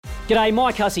G'day,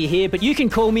 Mike Hussey here, but you can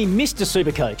call me Mr.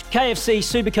 Supercoach. KFC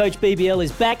Supercoach BBL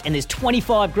is back and there's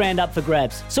 25 grand up for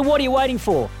grabs. So what are you waiting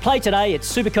for? Play today at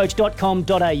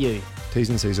supercoach.com.au. T's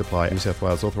and C's apply. New South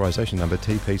Wales authorisation number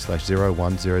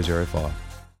TP/01005.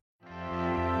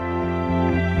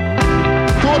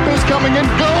 Thorpe is coming in,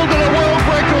 gold and a world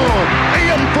record.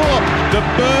 Ian Thorpe, the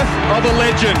birth of a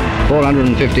legend.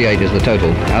 458 is the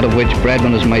total, out of which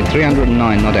Bradman has made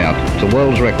 309 not out. It's a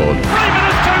world's record. Freeman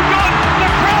is too good. The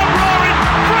crowd roaring.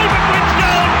 Freeman wins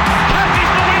gold.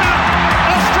 Cappy's the winner.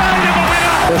 Australia the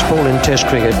winner. First ball in Test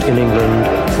cricket in England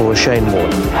for Shane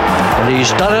Warne. And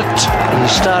he's done it. He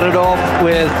started off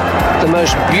with the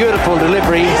most beautiful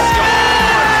delivery.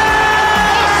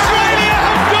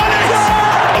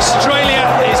 Australia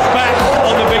is back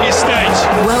on the biggest stage.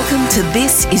 Welcome to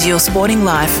This Is Your Sporting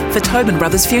Life for Tobin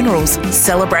Brothers Funerals,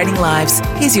 celebrating lives.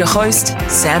 Here's your host,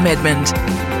 Sam Edmund.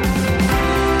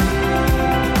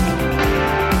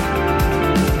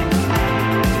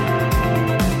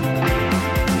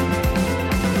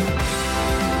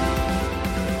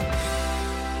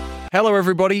 Hello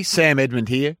everybody, Sam Edmund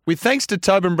here. With thanks to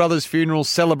Tobin Brothers Funerals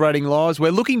celebrating lives,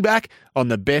 we're looking back on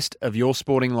the best of your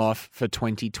sporting life for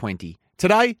 2020.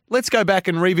 Today, let's go back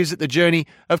and revisit the journey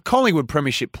of Collingwood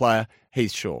Premiership player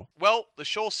Heath Shaw. Well, the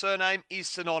Shaw surname is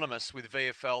synonymous with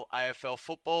VFL, AFL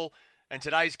football, and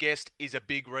today's guest is a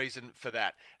big reason for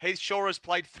that. Heath Shaw has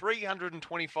played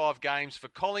 325 games for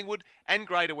Collingwood and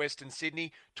Greater Western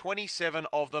Sydney, 27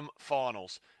 of them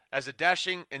finals. As a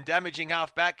dashing and damaging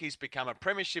halfback, he's become a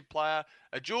premiership player,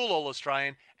 a dual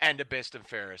All-Australian, and a best and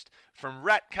fairest. From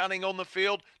rat cunning on the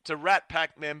field to rat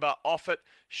pack member off it,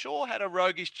 Shaw had a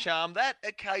roguish charm that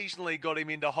occasionally got him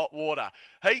into hot water.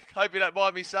 Heath, hope you don't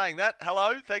mind me saying that.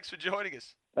 Hello, thanks for joining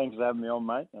us. Thanks for having me on,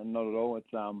 mate. And not at all.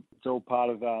 It's all part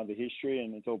of the history,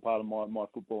 and it's all part of my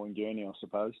footballing journey, I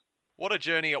suppose. What a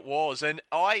journey it was. And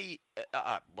I,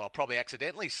 probably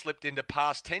accidentally slipped into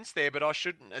past tense there, but I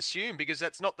shouldn't assume because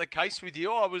that's not the case with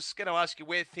you. I was going to ask you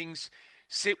where things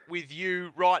sit with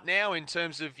you right now in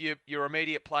terms of your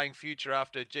immediate playing future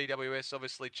after GWS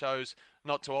obviously chose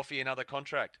not to offer you another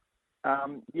contract.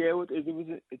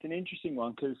 It's an interesting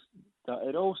one because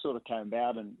it all sort of came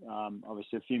about, and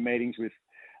obviously a few meetings with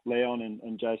Leon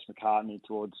and Jace McCartney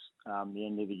towards the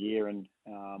end of the year, and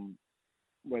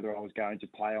whether I was going to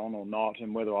play on or not,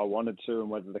 and whether I wanted to, and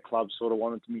whether the club sort of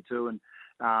wanted me to. And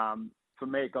for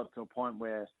me, it got to a point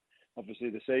where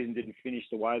obviously the season didn't finish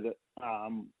the way that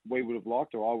we would have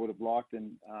liked, or I would have liked,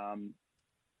 and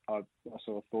I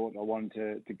sort of thought I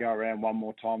wanted to go around one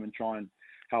more time and try and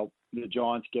help the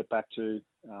Giants get back to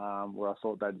where I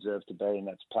thought they deserved to be, and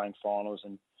that's playing finals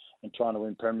and trying to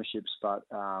win premierships. But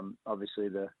obviously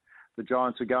the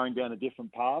Giants were going down a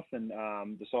different path and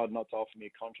decided not to offer me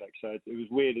a contract. So it was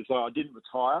weird. It's like I didn't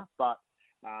retire, but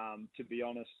to be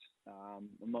honest,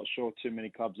 I'm not sure too many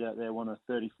clubs out there want a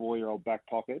 34-year-old back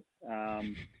pocket.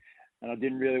 And I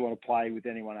didn't really want to play with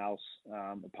anyone else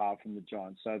apart from the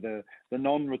Giants. So the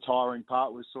non-retiring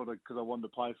part was sort of because I wanted to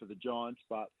play for the Giants,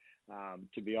 but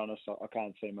to be honest, I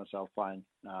can't see myself playing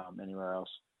anywhere else.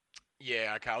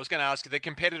 Yeah, okay. I was going to ask you, the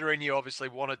competitor in you obviously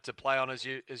wanted to play on, as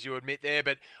you admit there,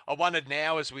 but I wondered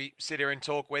now as we sit here and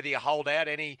talk whether you hold out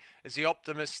any, as the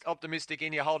optimistic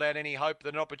in you, hold out any hope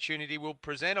that an opportunity will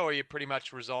present, or are you pretty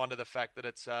much resigned to the fact that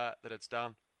it's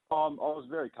done? I was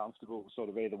very comfortable sort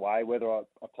of either way, whether I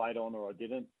played on or I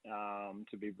didn't,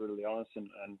 to be brutally honest,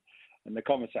 and the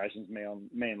conversations me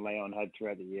and Leon had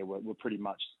throughout the year were pretty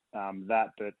much that,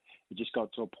 but it just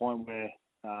got to a point where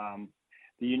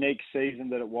the unique season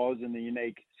that it was and the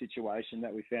unique situation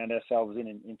that we found ourselves in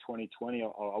 2020, I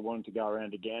wanted to go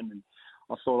around again, and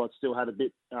I thought I'd still had a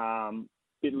bit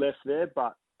left there,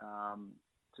 but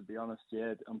to be honest,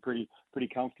 yeah, I'm pretty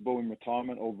comfortable in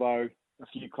retirement, although a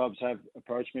few clubs have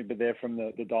approached me, but they're from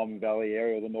the Diamond Valley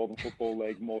area or the Northern Football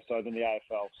League more so than the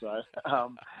AFL. So,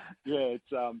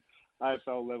 it's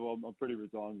AFL level, I'm pretty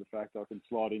resigned to the fact I can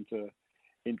slide into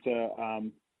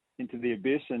the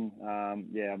abyss, and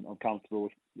I'm comfortable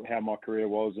with how my career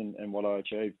was and what I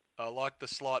achieved. I like the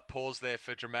slight pause there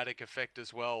for dramatic effect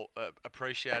as well.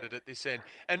 Appreciated at this end.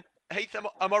 And Heath,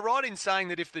 am I right in saying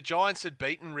that if the Giants had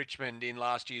beaten Richmond in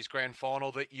last year's grand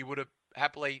final, that you would have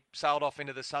happily sailed off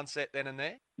into the sunset then and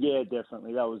there? Yeah,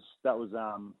 definitely. That was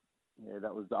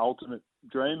the ultimate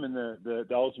dream and the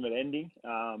ultimate ending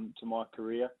to my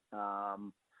career.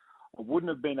 I wouldn't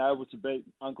have been able to beat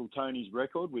Uncle Tony's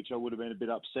record, which I would have been a bit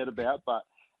upset about. But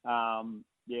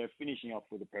finishing off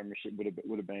with a premiership would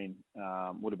have been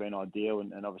ideal,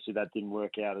 and obviously that didn't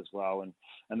work out as well.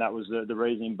 And that was the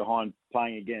reasoning behind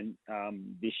playing again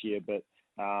this year. But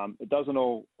it doesn't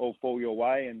all fall your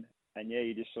way, and yeah,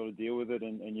 you just sort of deal with it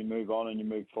and you move on and you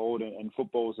move forward. And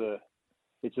football's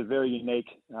it's a very unique,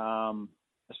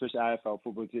 especially AFL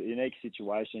football. It's a unique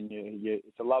situation.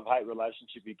 It's a love-hate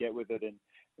relationship you get with it, and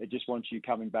it just wants you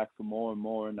coming back for more and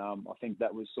more. And I think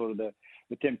that was sort of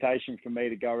the temptation for me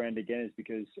to go around again, is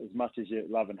because as much as you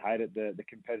love and hate it, the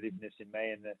competitiveness in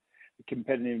me and the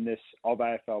competitiveness of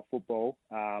AFL football,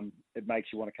 it makes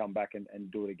you want to come back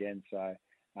and do it again. So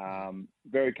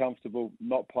very comfortable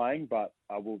not playing, but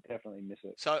I will definitely miss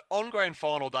it. So on grand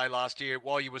final day last year,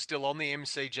 while you were still on the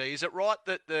MCG, is it right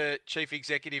that the chief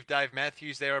executive, Dave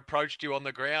Matthews, there approached you on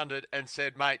the ground and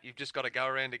said, mate, you've just got to go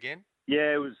around again?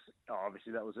 Yeah, it was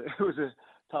obviously it was a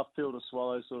tough pill to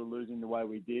swallow, sort of losing the way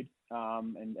we did.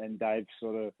 And Dave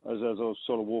sort of, as I was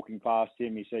sort of walking past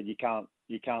him, he said, you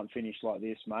can't finish like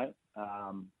this, mate.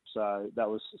 So that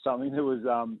was something that was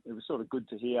it was sort of good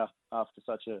to hear after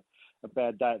such a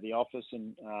bad day at the office.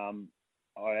 And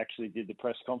I actually did the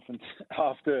press conference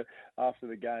after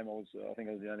the game. I think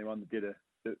I was the only one that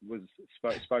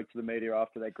spoke to the media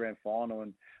after that grand final,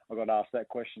 and I got asked that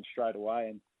question straight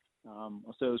away. And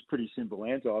I said it was a pretty simple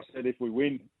answer. I said if we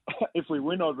win,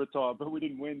 I'd retire, but we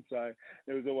didn't win, so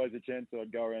there was always a chance that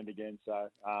I'd go around again. So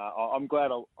I'm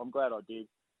glad I did.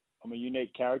 I'm a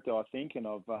unique character, I think, and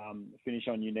I've finished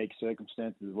on unique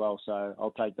circumstances as well. So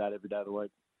I'll take that every day of the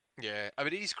week. Yeah, I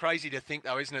mean, it is crazy to think,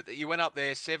 though, isn't it, that you went up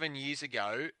there 7 years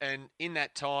ago, and in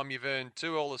that time you've earned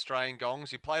 2 All-Australian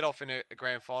gongs, you played off in a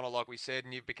grand final, like we said,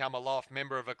 and you've become a life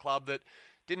member of a club that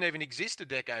didn't even exist a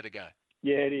decade ago.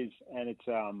 Yeah, it is, and it's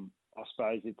I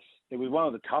suppose it was one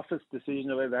of the toughest decisions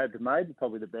I've ever had to make,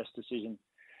 probably the best decision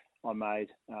I made,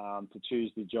 to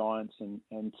choose the Giants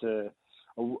and to.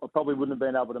 I probably wouldn't have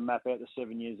been able to map out the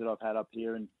 7 years that I've had up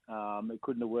here, and it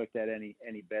couldn't have worked out any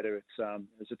better.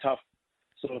 It's a tough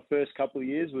sort of first couple of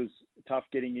years. Was tough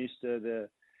getting used to the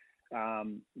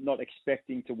not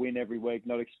expecting to win every week,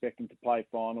 not expecting to play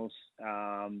finals,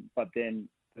 but then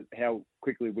how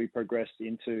quickly we progressed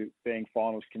into being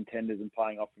finals contenders and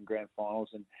playing off in grand finals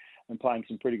and playing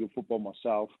some pretty good football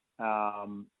myself.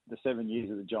 The 7 years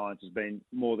of the Giants has been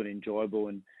more than enjoyable,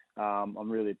 and I'm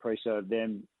really appreciative of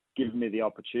them giving me the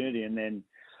opportunity. And then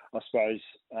I suppose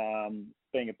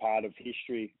being a part of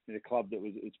history in a club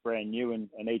it's brand new,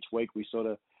 and each week we sort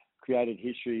of created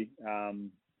history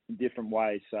in different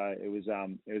ways. So it was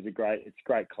a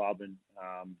great club, and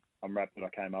I'm wrapped that I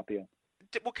came up here.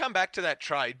 We'll come back to that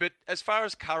trade, but as far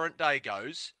as current day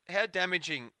goes, how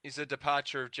damaging is the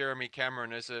departure of Jeremy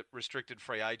Cameron as a restricted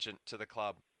free agent to the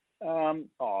club?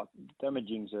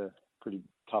 Damaging's a pretty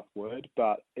tough word,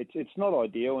 but it's not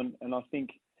ideal, and I think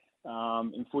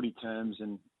in footy terms,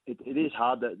 and it is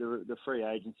hard that the free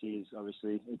agency is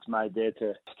obviously it's made there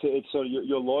to it's sort of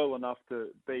you're loyal enough to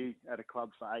be at a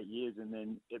club for 8 years, and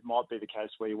then it might be the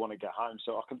case where you want to go home.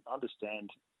 So I can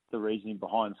understand the reasoning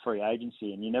behind free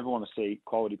agency, and you never want to see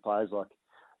quality players like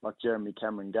Jeremy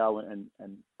Cameron go. And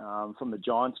from the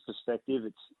Giants' perspective,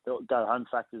 the go home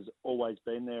factor's always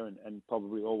been there, and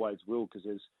probably always will, because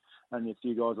there's only a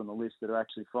few guys on the list that are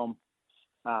actually from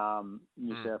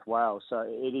New South Wales. So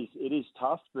it is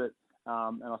tough, but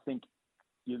and I think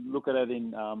you look at it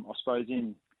in I suppose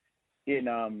in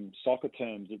soccer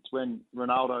terms, it's when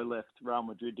Ronaldo left Real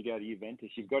Madrid to go to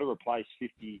Juventus, you've got to replace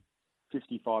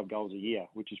 55 goals a year,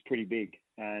 which is pretty big.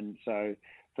 And so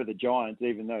for the Giants,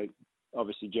 even though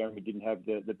obviously Jeremy didn't have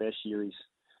the best years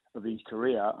of his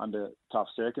career under tough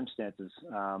circumstances,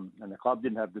 and the club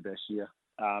didn't have the best year,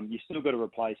 you still got to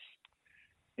replace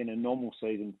in a normal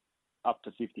season up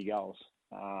to 50 goals,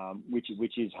 which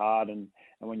is hard. And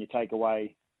when you take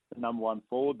away the number one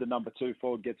forward, the number two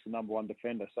forward gets the number one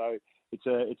defender. So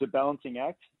it's a balancing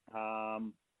act.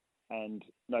 And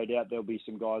no doubt there'll be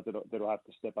some guys that'll have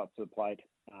to step up to the plate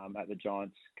at the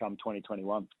Giants come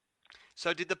 2021.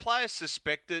 So did the players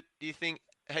suspect it, do you think,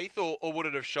 Heath, or would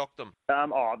it have shocked them?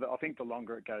 I think the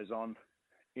longer it goes on,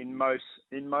 in most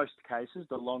cases,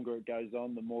 the longer it goes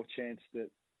on, the more chance that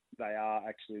they are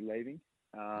actually leaving.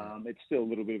 It's still a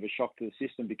little bit of a shock to the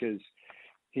system because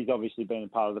he's obviously been a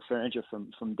part of the furniture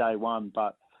from day one,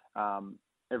 but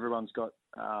everyone's got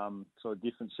sort of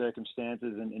different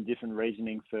circumstances and different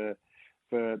reasoning for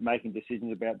making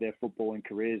decisions about their footballing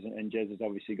careers, and Jez has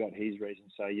obviously got his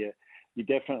reasons. So you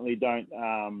definitely don't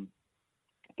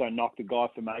knock the guy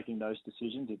for making those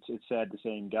decisions. It's sad to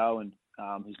see him go, and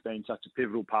he's been such a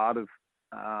pivotal part of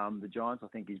the Giants. I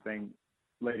think he's been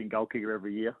leading goal kicker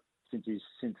every year since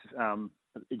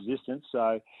existence.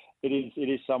 So it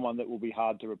is someone that will be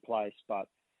hard to replace. But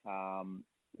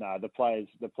no, the players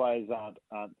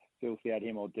aren't filthy at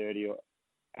him or dirty or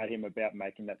at him about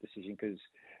making that decision, because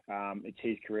it's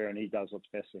his career and he does what's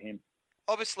best for him.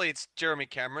 obviously it's Jeremy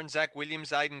Cameron, Zach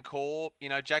Williams, Aidan Corr,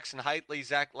 Jackson Haitley,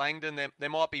 Zach Langdon. There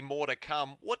might be more to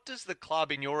come. What does the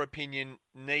club, in your opinion,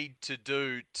 need to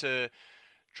do to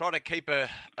try to keep a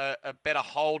better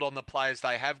hold on the players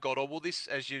they have got? Or will this,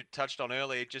 as you touched on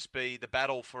earlier, just be the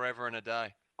battle forever and a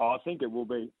day? I think it will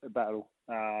be a battle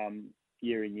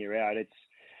year in, year out.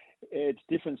 It's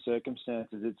different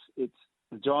circumstances. It's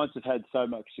the Giants have had so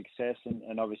much success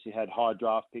and obviously had high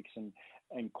draft picks and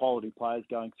quality players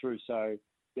going through. So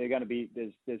they're going to be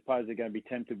there's players that are going to be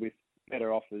tempted with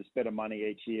better offers, better money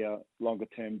each year, longer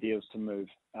term deals to move.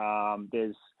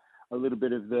 There's a little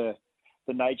bit of the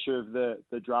nature of the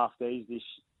draftees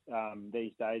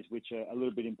these days, which are a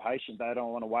little bit impatient. They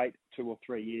don't want to wait 2 or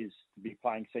 3 years to be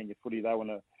playing senior footy. They want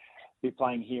to be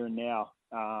playing here and now,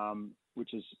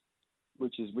 which is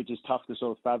tough to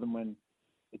sort of fathom. When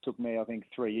it took me, I think,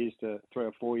 3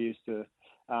 or 4 years to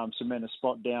cement a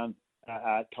spot down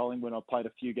at Collingwood. I played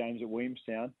a few games at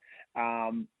Williamstown,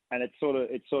 and it's sort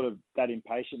of that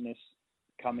impatientness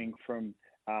coming from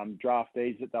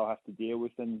draftees that they'll have to deal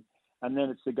with, and then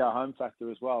it's the go home factor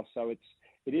as well. So it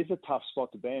is a tough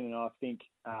spot to be in, and I think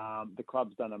the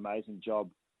club's done an amazing job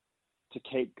to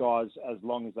keep guys as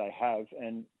long as they have.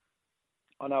 And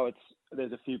I know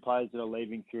there's a few players that are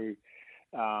leaving through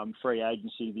free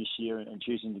agency this year and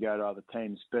choosing to go to other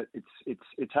teams, but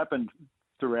it's happened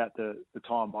throughout the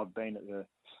time I've been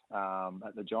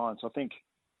at the Giants. I think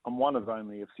I'm one of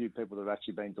only a few people that have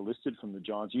actually been delisted from the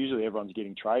Giants. Usually everyone's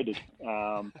getting traded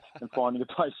and finding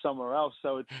a place somewhere else.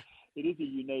 So it is a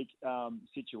unique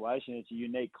situation. It's a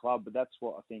unique club, but that's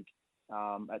what I think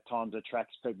at times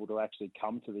attracts people to actually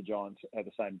come to the Giants at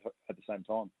the same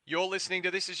time. You're listening to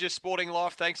This Is Your Sporting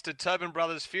Life thanks to Tobin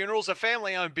Brothers Funerals, a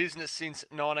family-owned business since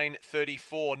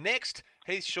 1934. Next,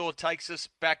 Heath Shaw takes us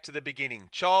back to the beginning.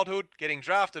 Childhood, getting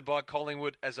drafted by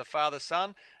Collingwood as a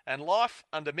father-son, and life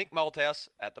under Mick Malthouse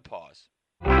at the Pies.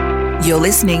 You're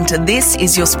listening to This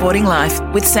Is Your Sporting Life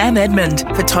with Sam Edmund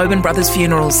for Tobin Brothers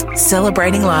Funerals,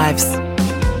 celebrating lives.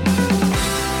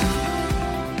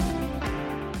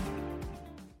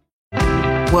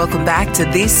 Welcome back to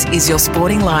This Is Your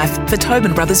Sporting Life for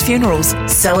Tobin Brothers Funerals,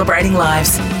 celebrating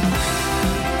lives.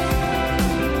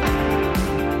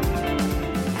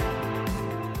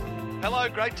 Hello,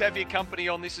 great to have your company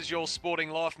on This Is Your Sporting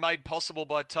Life, made possible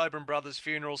by Tobin Brothers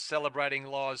Funerals, celebrating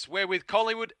lives. We're with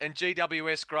Collingwood and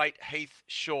GWS great Heath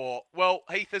Shaw. Well,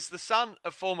 Heath, as the son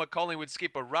of former Collingwood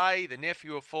skipper Ray, the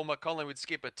nephew of former Collingwood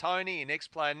skipper Tony and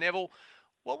ex-player Neville,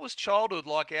 what was childhood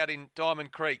like out in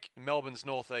Diamond Creek, Melbourne's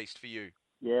northeast for you?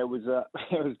 Yeah, it was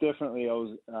definitely, I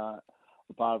was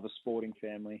a part of a sporting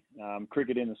family.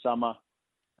 Cricket in the summer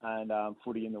and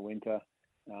footy in the winter.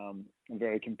 A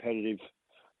very competitive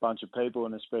bunch of people,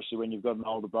 and especially when you've got an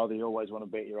older brother, you always want to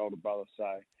beat your older brother.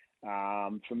 So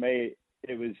for me,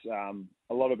 it was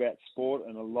a lot about sport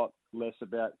and a lot less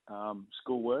about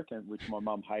schoolwork, and which my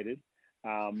mum hated.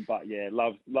 But yeah,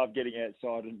 love getting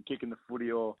outside and kicking the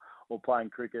footy or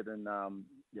playing cricket, and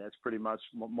yeah, it's pretty much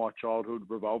what my childhood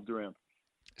revolved around.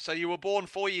 So you were born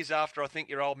 4 years after I think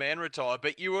your old man retired,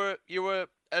 but you were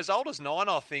as old as 9,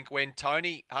 I think, when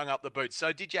Tony hung up the boots.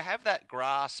 So did you have that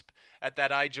grasp at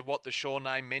that age of what the Shaw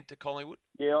name meant to Collingwood?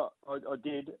 Yeah, I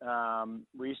did.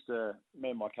 Me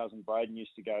and my cousin Braden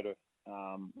used to go to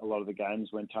a lot of the games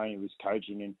when Tony was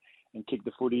coaching and kick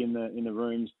the footy in the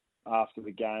rooms after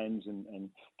the games and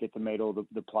get to meet all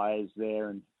the players there.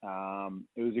 And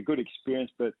it was a good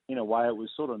experience, but in a way it was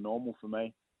sort of normal for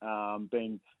me,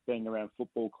 being around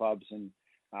football clubs and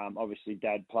obviously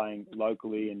Dad playing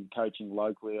locally and coaching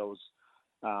locally. I was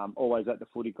always at the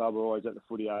footy club or always at the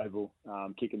footy oval,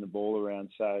 kicking the ball around.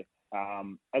 So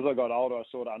as I got older, I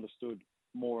sort of understood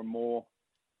more and more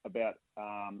about,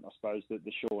 I suppose,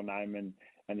 the Shaw name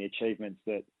and the achievements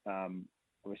that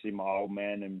obviously my old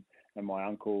man and my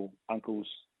uncles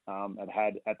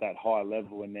had at that higher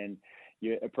level. And then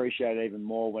you appreciate it even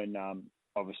more when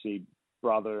obviously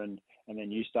brother and then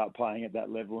you start playing at that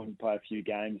level and play a few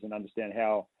games and understand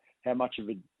how much of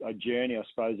a journey, I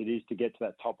suppose, it is to get to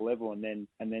that top level, and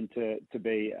then to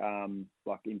be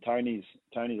like in Tony's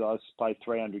eyes, play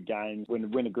 300 games,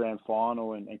 win a grand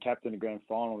final and captain a grand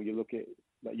final. You look at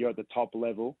you're at the top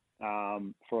level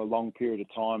for a long period of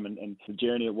time, and the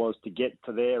journey it was to get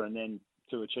to there and then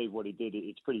to achieve what he did.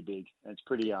 It's pretty big. And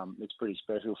it's pretty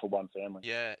special for one family.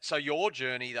 Yeah. So your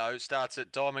journey though starts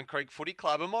at Diamond Creek Footy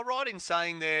Club. Am I right in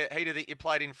saying there, Heater, that you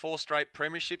played in 4 straight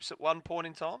premierships at one point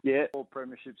in time? Yeah, 4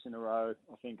 premierships in a row.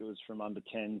 I think it was from under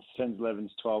 10s, 10s,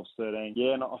 11s, 12s, 13s.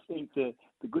 Yeah, and I think the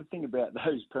the good thing about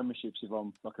those premierships, if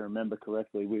I can remember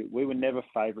correctly, we were never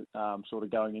favourite sort of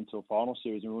going into a final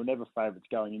series, and we were never favourites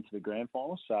going into the grand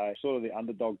final. So sort of the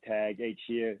underdog tag each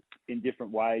year in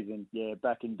different ways. And yeah,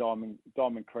 back in Diamond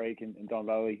Creek and Don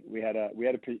Valley, we had a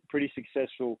pretty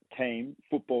successful team,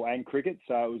 football and cricket.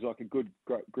 So it was like a good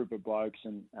group of blokes,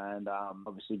 and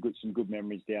obviously some good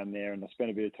memories down there. And I spent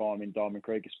a bit of time in Diamond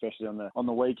Creek, especially on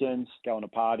the weekends, going to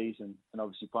parties and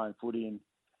obviously playing footy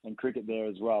and cricket there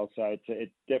as well. So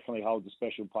it definitely holds a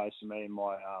special place for me in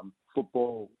my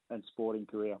football and sporting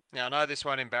career. Now, I know this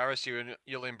won't embarrass you and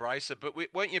you'll embrace it, but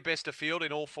weren't you best of field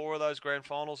in all 4 of those grand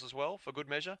finals as well, for good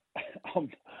measure?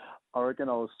 I reckon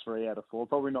I was 3 out of 4.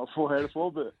 Probably not 4 out of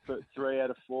 4, but 3 out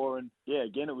of 4. And yeah,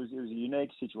 again, it was a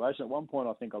unique situation. At one point,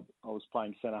 I think I was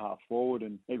playing centre half forward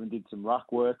and even did some ruck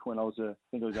work when I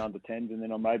think it was under 10s, and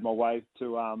then I made my way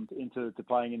into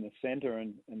playing in the centre.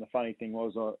 And the funny thing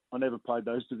was, I never played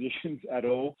those positions at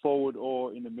all, forward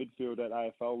or in the midfield at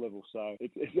AFL level. So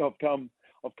I've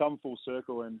come full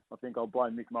circle, and I think I'll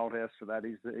blame Mick Malthouse for that.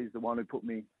 He's the one who put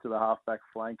me to the half-back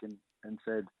flank and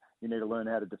said, you need to learn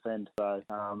how to defend. So,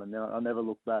 and then I never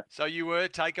looked back. So you were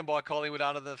taken by Collingwood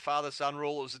under the father-son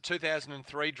rule. It was the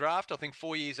 2003 draft. I think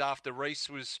 4 years after Reece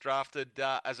was drafted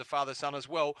as a father-son as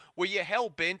well. Were you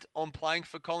hell-bent on playing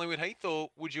for Collingwood, Heath,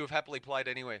 or would you have happily played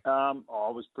anywhere? I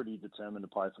was pretty determined to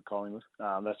play for Collingwood.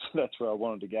 That's where I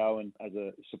wanted to go, and as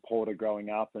a supporter growing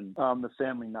up, and the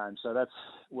family name. So that's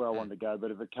where I wanted to go.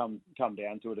 But if it come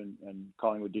down to it, and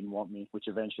Collingwood didn't want me, which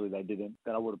eventually they didn't,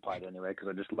 then I would have played anyway, because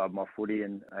I just loved my footy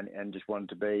and just wanted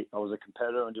to be. I was a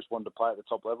competitor and just wanted to play at the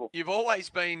top level. You've always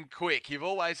been quick. You've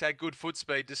always had good foot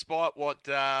speed, despite what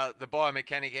the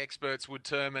biomechanic experts would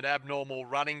term an abnormal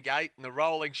running gait and the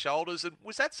rolling shoulders. And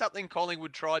was that something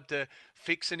Collingwood tried to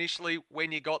fix initially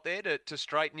when you got there to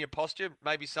straighten your posture?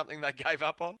 Maybe something they gave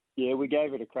up on? Yeah, we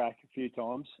gave it a crack a few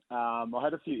times. I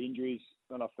had a few injuries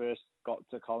when I first got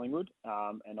to Collingwood,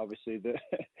 and obviously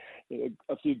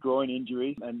a few groin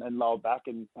injuries and lower back,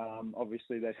 and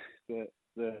obviously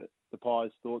the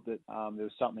Pies thought that there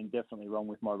was something definitely wrong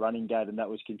with my running gait, and that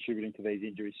was contributing to these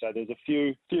injuries. So there's a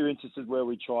few instances where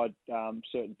we tried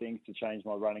certain things to change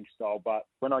my running style, but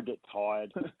when I get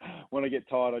tired,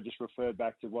 I just refer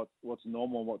back to what's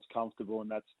normal and what's comfortable, and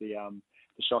that's the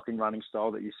shocking running style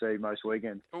that you see most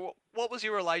weekends. What was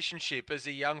your relationship as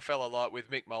a young fella like with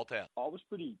Mick Malthouse?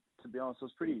 To be honest, I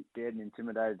was pretty scared and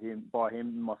intimidated by him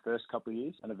in my first couple of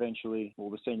years, and eventually,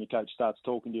 the senior coach starts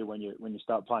talking to you when you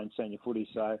start playing senior footy.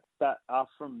 So that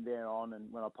from there on, and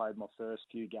when I played my first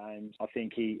few games, I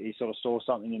think he sort of saw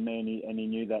something in me, and he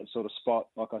knew that sort of spot.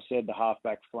 Like I said, the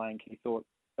halfback flank. He thought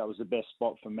that was the best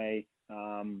spot for me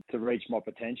to reach my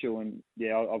potential. And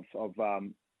yeah,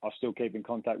 I still keep in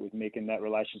contact with Mick, and that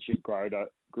relationship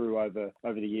grew over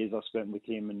the years I spent with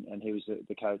him, and he was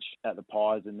the coach at the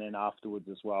Pies, and then afterwards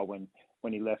as well when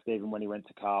he left, even when he went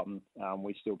to Carlton,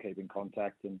 we still keep in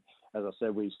contact. And as I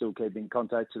said, we still keep in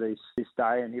contact to this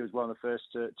day, and he was one of the first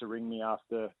to ring me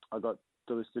after I got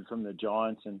delisted from the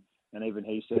Giants, and even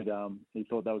he said he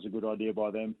thought that was a good idea by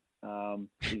them.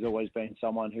 He's always been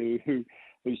someone who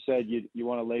said you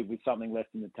want to leave with something left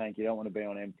in the tank. You don't want to be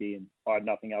on empty. And I had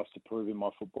nothing else to prove in my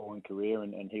footballing career,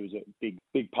 and he was a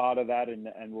big part of that. And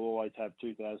we'll always have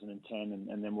 2010,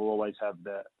 and then we'll always have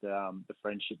the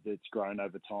friendship that's grown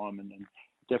over time. And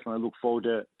definitely look forward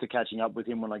to catching up with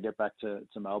him when I get back to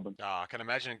Melbourne. I can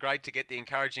imagine. Great to get the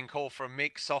encouraging call from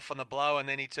Mick, soften the blow, and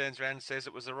then he turns around and says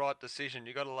it was the right decision.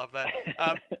 You've got to love that.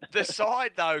 The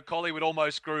side, though, Collingwood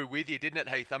almost grew with you, didn't it,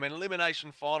 Heath? I mean,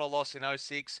 elimination final loss in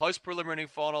 06, post-preliminary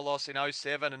final loss in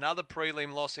 07, another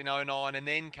prelim loss in 09, and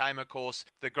then came, of course,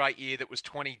 the great year that was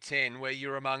 2010, where you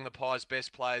were among the Pies'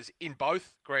 best players in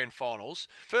both grand finals.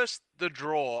 First, the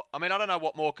draw. I mean, I don't know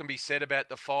what more can be said about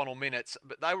the final minutes,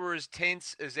 but they were as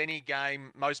tense as any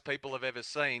game most people have ever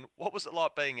seen. What was it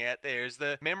like being out there? Is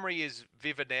the memory as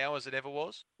vivid now as it ever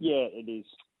was? Yeah, it is.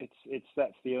 It's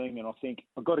that feeling, and I think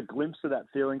I got a glimpse of that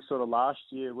feeling sort of last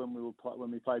year when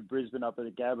we played Brisbane up at the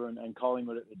Gabba and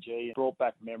Collingwood at the G. It brought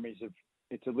back memories of.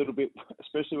 It's a little bit,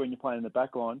 especially when you're playing in the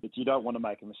back line, that you don't want to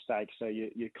make a mistake. So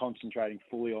you're concentrating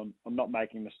fully on not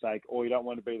making a mistake, or you don't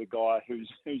want to be the guy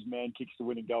whose man kicks the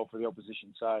winning goal for the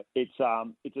opposition. So it's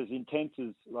as intense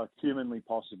as like humanly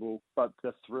possible, but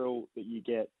the thrill that you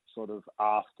get sort of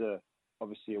after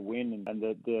obviously a win, and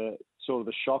the sort of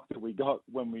the shock that we got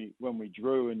when we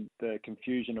drew, and the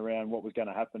confusion around what was going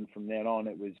to happen from then on.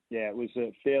 It was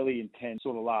a fairly intense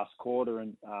sort of last quarter,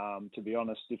 and to be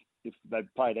honest, if they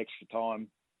played extra time,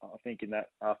 I think in that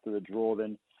after the draw,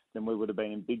 then then we would have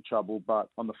been in big trouble. But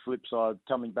on the flip side,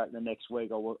 coming back the next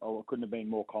week, I couldn't have been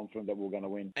more confident that we were going to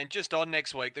win. And just on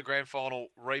next week, the grand final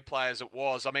replay as it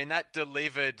was, I mean, that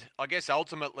delivered, I guess,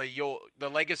 ultimately the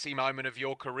legacy moment of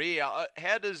your career.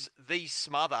 How does the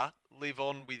smother live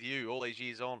on with you all these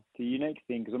years on? It's a unique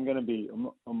thing because I'm going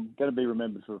to be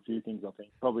remembered for a few things. I think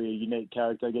probably a unique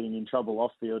character, getting in trouble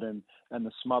off field, and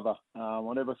the smother. I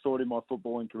never thought in my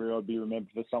footballing career I'd be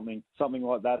remembered for something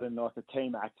like that, and like a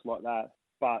team act like that.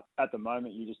 But at the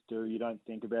moment, you just do. You don't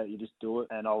think about it. You just do it.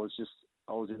 And I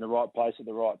was in the right place at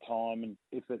the right time, and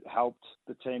if it helped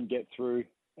the team get through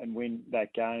and win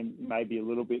that game, maybe a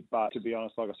little bit. But to be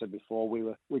honest, like I said before,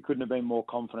 we couldn't have been more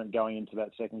confident going into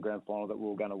that second grand final that we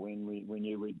were going to win. We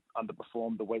knew we'd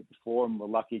underperformed the week before, and we're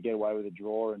lucky to get away with a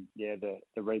draw. And yeah, the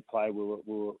replay, we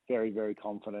were very, very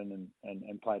confident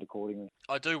and played accordingly.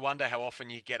 I do wonder how often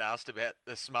you get asked about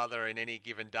the smother in any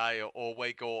given day or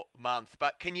week or month.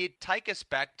 But can you take us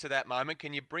back to that moment?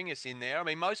 Can you bring us in there? I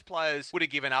mean, most players would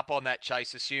have given up on that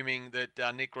chase, assuming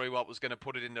that Nick Riewoldt was going to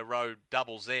put it in the row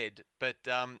double Z. But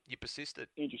you persisted.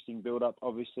 Interesting build-up,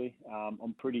 obviously.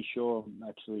 I'm pretty sure, I'm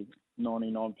actually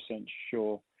 99%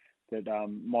 sure, that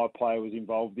my player was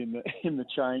involved in the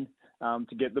chain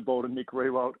to get the ball to Nick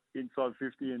Riewoldt inside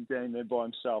 50 and down there by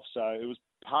himself. So it was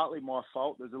partly my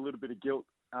fault. There's a little bit of guilt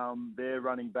there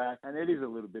running back, and it is a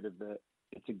little bit of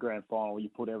it's a grand final. You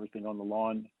put everything on the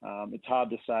line. It's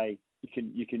hard to say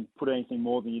you can put anything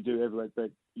more than you do every week,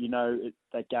 but you know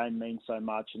that game means so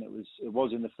much, and it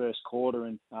was in the first quarter,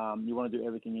 and you want to do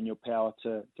everything in your power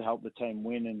to help the team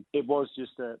win. And it was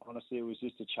just honestly, it was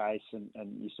just a chase, and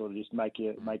you sort of just make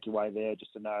your way there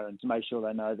just to know and to make sure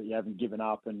they know that you haven't given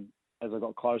up. And as I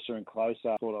got closer and closer,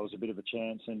 I thought I was a bit of a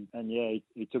chance. And yeah,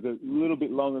 he took a little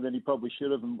bit longer than he probably should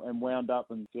have and wound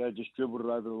up and just dribbled it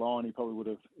over the line. He probably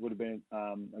would have been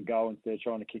a goal instead of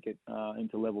trying to kick it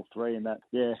into level 3. And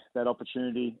that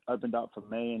opportunity opened up for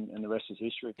me, and the rest is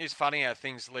history. It's funny how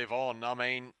things live on. I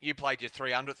mean, you played your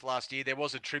 300th last year. There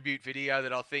was a tribute video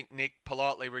that I think Nick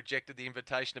politely rejected the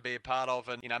invitation to be a part of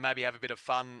and, maybe have a bit of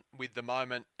fun with the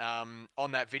moment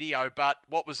on that video. But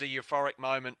what was a euphoric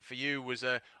moment for you was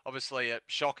obviously a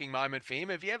shocking moment for him.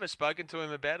 Have you ever spoken to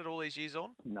him about it all these years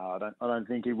on? No, I don't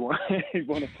think he'd want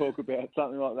to talk about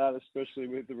something like that, especially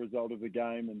with the result of the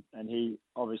game. And he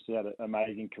obviously had an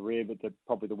amazing career, but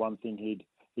probably the one thing he'd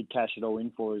cash it all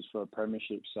in for is for a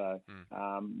premiership. So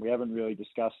we haven't really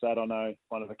discussed that. I know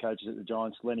one of the coaches at the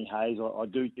Giants, Lenny Hayes, I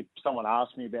do, if someone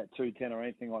asks me about 210 or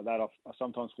anything like that, I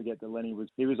sometimes forget that Lenny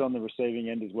was on the receiving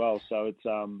end as well. So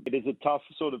it is a tough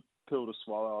sort of pill to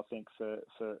swallow, I think, for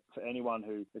anyone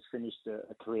who has finished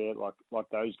a career like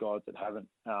those guys that haven't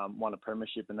won a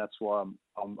premiership. And that's why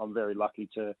I'm very lucky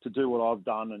to do what I've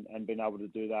done and been able to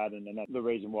do that. And that's the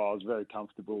reason why I was very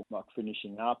comfortable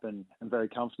finishing up and very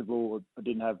comfortable. I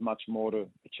didn't have much more to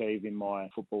achieve in my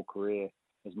football career,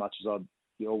 as much as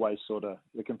you always sort of,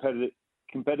 the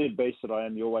competitive beast that I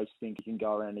am, you always think you can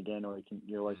go around again, or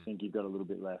you always think you've got a little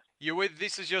bit left. You're with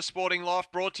This Is Your Sporting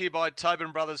Life, brought to you by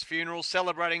Tobin Brothers Funerals,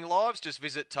 celebrating lives. Just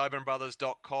visit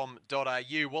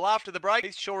tobinbrothers.com.au. Well, after the break,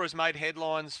 Heath Shaw has made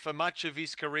headlines for much of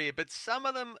his career, but some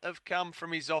of them have come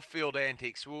from his off-field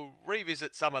antics. We'll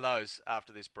revisit some of those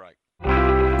after this break.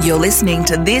 You're listening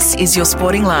to This Is Your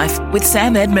Sporting Life with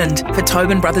Sam Edmund for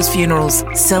Tobin Brothers Funerals,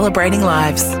 celebrating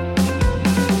lives.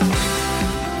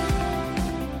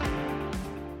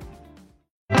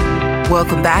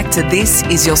 Welcome back to This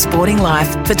Is Your Sporting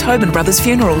Life for Tobin Brothers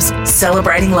Funerals,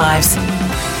 celebrating lives.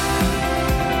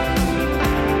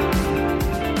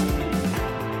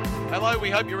 Hello, we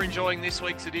hope you're enjoying this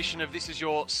week's edition of This Is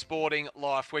Your Sporting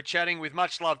Life. We're chatting with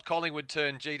much-loved Collingwood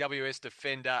turned GWS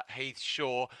defender Heath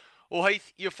Shaw. Well,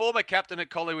 Heath, your former captain at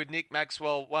Collingwood, Nick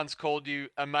Maxwell, once called you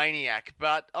a maniac.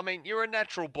 But, I mean, you're a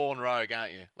natural-born rogue,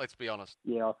 aren't you? Let's be honest.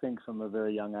 Yeah, I think from a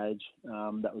very young age,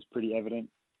 that was pretty evident.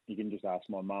 You can just ask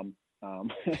my mum.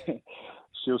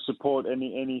 She'll support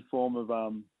any form of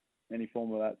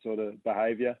that sort of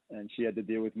behaviour, and she had to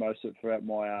deal with most of it throughout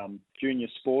my junior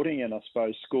sporting and I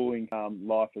suppose schooling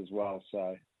life as well. So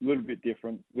a little bit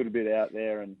different, a little bit out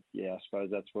there, and yeah, I suppose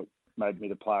that's what made me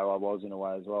the player I was in a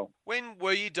way as well. When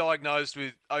were you diagnosed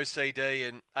with OCD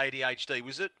and ADHD?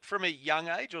 Was it from a young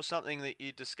age or something that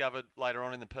you discovered later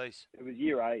on in the piece? It was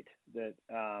year 8 that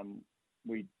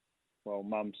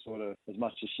Mum sort of, as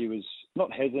much as she was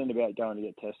not hesitant about going to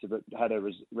get tested, but had her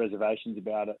reservations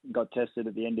about it, got tested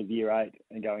at the end of year 8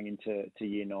 and going into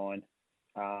year 9.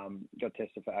 Got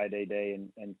tested for ADD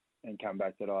and come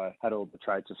back that I had all the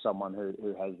traits of someone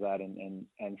who has that.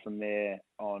 And from there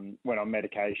on, went on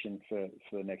medication for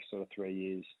the next sort of 3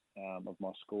 years of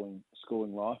my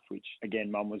schooling life, which again,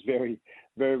 Mum was very,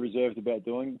 very reserved about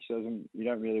doing. She doesn't. You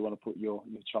don't really want to put your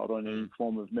child on any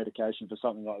form of medication for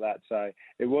something like that. So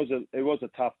it was a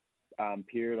tough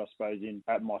period, I suppose.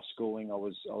 At my schooling, I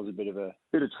was a bit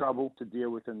of trouble to deal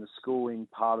with, and the schooling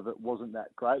part of it wasn't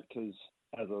that great because,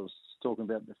 as I was talking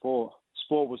about before,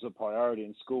 sport was the priority,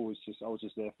 and school was I was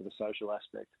just there for the social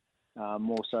aspect,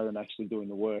 more so than actually doing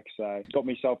the work. So got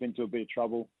myself into a bit of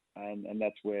trouble. And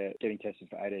that's where getting tested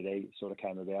for ADD sort of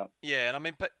came about. Yeah, and I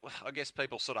mean, I guess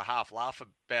people sort of half laugh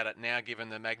about it now, given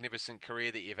the magnificent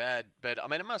career that you've had. But I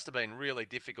mean, it must have been really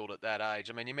difficult at that age.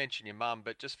 I mean, you mentioned your mum,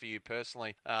 but just for you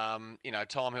personally, time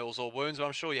heals all wounds. But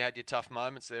I'm sure you had your tough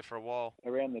moments there for a while.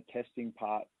 Around the testing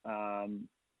part,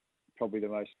 probably the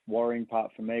most worrying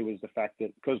part for me was the fact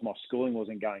that because my schooling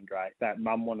wasn't going great, that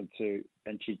Mum wanted to,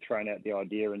 and she'd thrown out the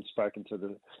idea and spoken to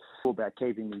the school about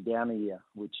keeping me down a year,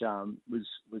 which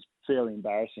was fairly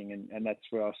embarrassing. And that's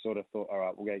where I sort of thought, all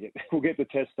right, we'll get the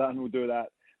test done, we'll do that,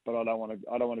 but I don't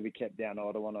want to be kept down.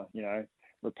 I don't want to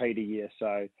repeat a year.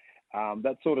 So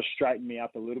that sort of straightened me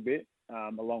up a little bit.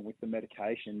 Along with the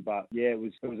medication, but yeah, it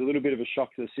was a little bit of a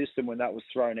shock to the system when that was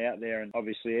thrown out there. And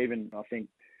obviously, even I think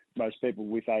most people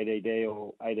with ADD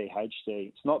or ADHD,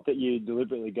 it's not that you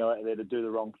deliberately go out there to do the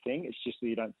wrong thing. It's just that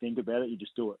you don't think about it. You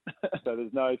just do it. So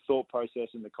there's no thought process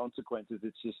in the consequences.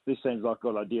 It's just, this seems like a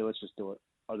good idea. Let's just do it.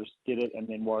 I just did it and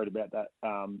then worried about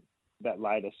that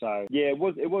later. So yeah, it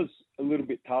was a little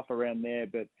bit tough around there,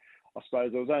 but I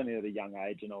suppose I was only at a young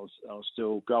age and I was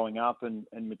still growing up and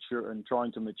mature and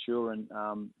trying to mature, and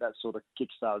that sort of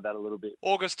kick-started that a little bit.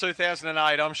 August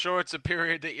 2008, I'm sure it's a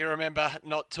period that you remember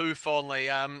not too fondly.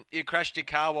 You crashed your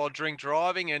car while drink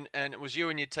driving, and it was you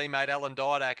and your teammate Alan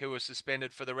Didak who were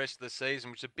suspended for the rest of the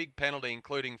season, which is a big penalty,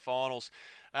 including finals.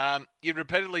 You'd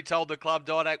repeatedly told the club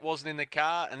Didak wasn't in the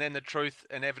car, and then the truth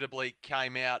inevitably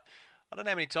came out. I don't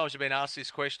know how many times you've been asked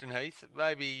this question, Heath,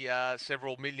 maybe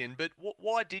several million, but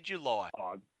why did you lie?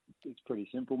 Oh, it's pretty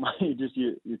simple, mate.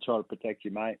 You try to protect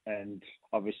your mate, and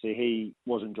obviously he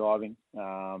wasn't driving.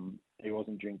 He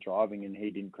wasn't drink driving, and he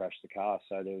didn't crash the car.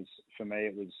 So for me,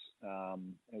 it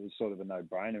was sort of a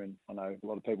no-brainer. And I know a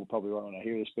lot of people probably won't want to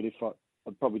hear this, but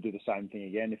I'd probably do the same thing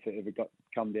again if it ever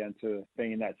come down to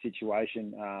being in that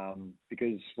situation,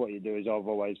 because what you do is I've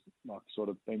always sort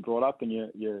of been brought up, and you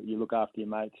look after your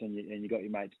mates and you got your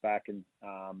mates back, and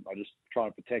I just try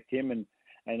to protect him, and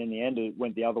in the end it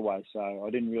went the other way. So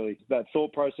I didn't really, that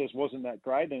thought process wasn't that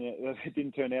great, and it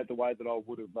didn't turn out the way that I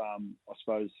would have, I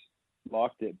suppose,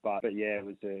 liked it. But yeah,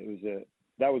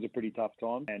 that was a pretty tough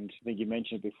time. And I think you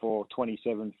mentioned it before,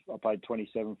 I played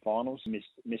 27 finals,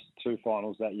 missed 2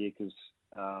 finals that year because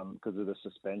of the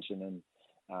suspension.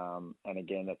 And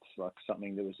again, that's like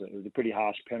something that it was a pretty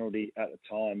harsh penalty at the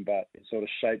time, but it sort of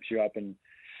shapes you up and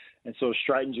sort of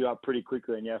straightens you up pretty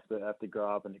quickly, and you have to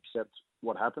grow up and accept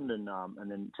what happened and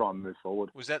then try and move forward.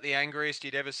 Was that the angriest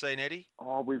you'd ever seen Eddie?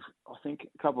 Oh, I think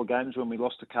a couple of games when we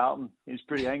lost to Carlton, he was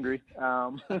pretty angry.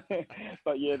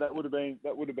 But yeah, that would have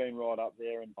been right up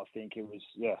there. And I think it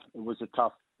was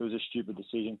a stupid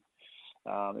decision.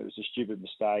 It was a stupid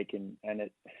mistake, and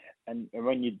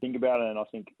when you think about it, and I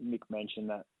think Mick mentioned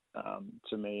that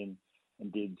to me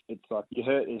and did, it's like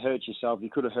it hurts yourself. You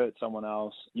could have hurt someone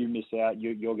else. You miss out.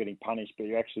 You're getting punished, but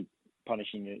you're actually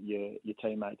punishing your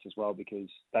teammates as well, because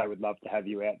they would love to have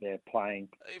you out there playing.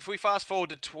 If we fast forward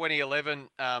to 2011,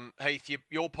 Heath,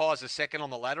 your Pies are second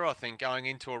on the ladder, I think, going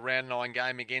into a round 9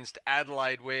 game against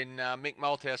Adelaide, when Mick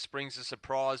Malthouse springs a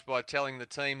surprise by telling the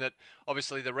team that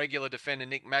obviously the regular defender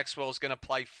Nick Maxwell is going to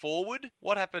play forward.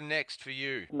 What happened next for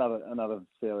you? Another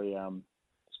fairly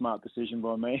smart decision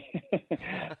by me.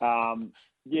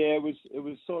 Yeah, it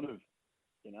was sort of,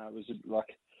 it was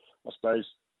like, I suppose,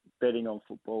 betting on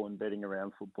football and betting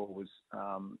around football was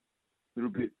a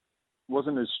little bit,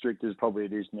 wasn't as strict as probably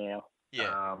it is now.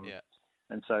 Yeah.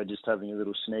 And so just having a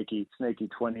little sneaky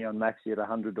 20 on Maxi at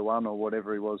 100 to 1 or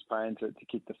whatever he was paying to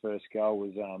kick the first goal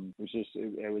was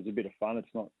a bit of fun.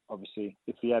 It's not, obviously,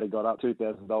 if he had got up,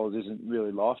 $2,000 isn't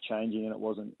really life changing, and it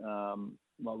wasn't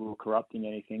like we were corrupting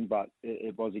anything, but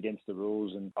it was against the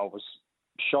rules, and I was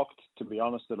shocked, to be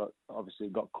honest, that I obviously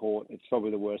got caught. It's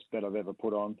probably the worst bet I've ever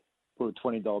put on. Put a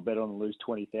 $20 bet on and lose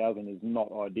 $20,000 is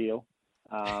not ideal,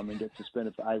 and get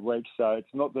suspended for 8 weeks. So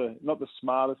it's not the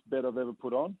smartest bet I've ever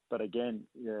put on. But again,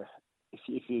 yeah,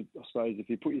 if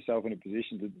you put yourself in a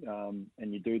position to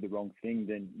and you do the wrong thing,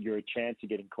 then you're a chance of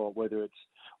getting caught, whether it's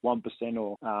 1%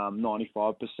 or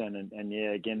 95%. And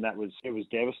yeah, again, it was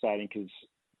devastating, because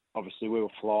obviously we were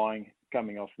flying.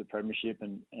 coming off the premiership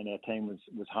and our team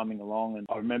was humming along. And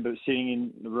I remember sitting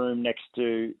in the room next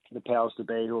to the powers to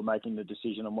be who were making the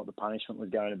decision on what the punishment was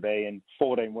going to be. And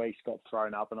 14 weeks got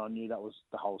thrown up, and I knew that was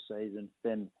the whole season.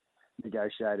 Then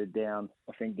negotiated down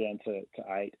to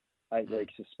 8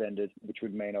 weeks suspended, which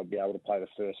would mean I'd be able to play the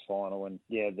first final. And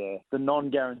yeah, the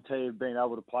non-guarantee of being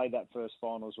able to play that first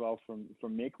final as well from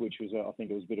Mick, which was I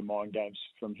think it was a bit of mind games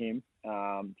from him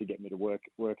to get me to work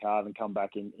hard and come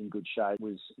back in good shape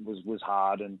was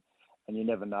hard. And you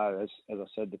never know. As I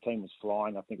said, the team was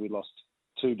flying. I think we lost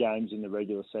 2 games in the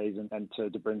regular season, and to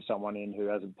bring someone in who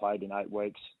hasn't played in 8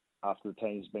 weeks after the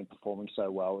team's been performing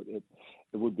so well, it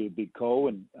would be a big call.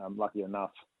 And lucky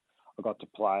enough, I got to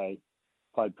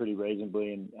played pretty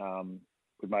reasonably, and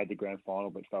we made the grand final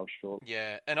but fell short.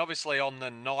 Yeah, and obviously on the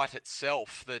night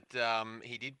itself that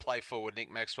he did play forward,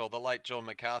 Nick Maxwell, the late John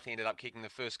McCarthy ended up kicking the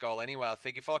first goal anyway. I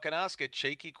think if I can ask a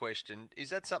cheeky question, is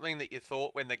that something that you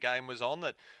thought when the game was on,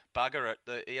 that bugger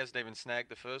it, he hasn't even snagged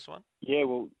the first one? Yeah,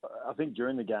 well, I think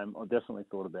during the game I definitely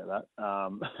thought about that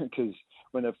because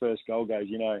when the first goal goes,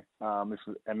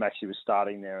 and Maxie was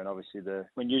starting there, and obviously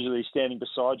when usually he's standing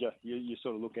beside you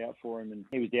sort of look out for him, and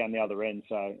he was down the other end.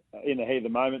 So in the heat of the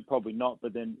moment, probably not.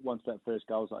 But then once that first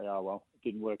goal was like, oh well, it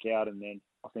didn't work out, and then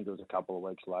I think it was a couple of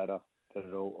weeks later that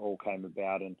it all came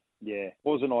about, and yeah, it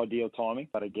wasn't ideal timing.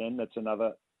 But again, that's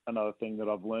another thing that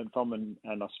I've learned from, and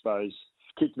I suppose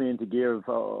kicked me into gear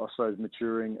of,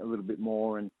 maturing a little bit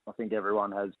more. And I think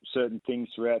everyone has certain things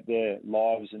throughout their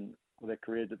lives and their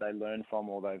career that they learn from,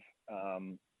 or they've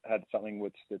had something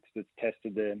that's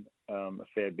tested them a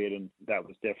fair bit, and that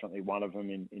was definitely one of them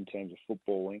in terms of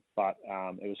footballing. But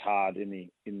it was hard in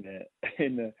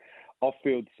the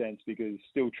off-field sense, because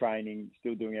still training,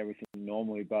 still doing everything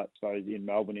normally, but I suppose in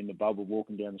Melbourne, in the bubble,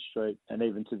 walking down the street, and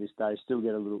even to this day, still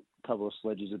get a couple of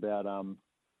sledges about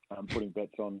putting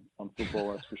bets on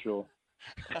football, that's for sure.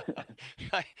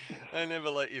 They never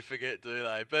let you forget, do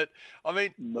they? But, I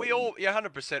mean, you're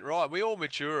 100% right. We all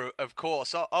mature, of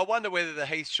course. I wonder whether the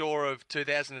Heath Shaw of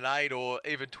 2008 or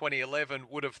even 2011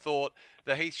 would have thought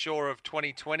the Heath Shaw of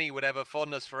 2020 would have a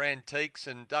fondness for antiques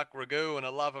and duck ragout and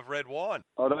a love of red wine.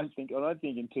 I don't think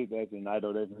in 2008 I'd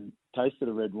even tasted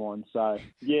a red wine. So,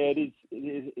 yeah,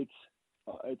 it's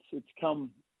come...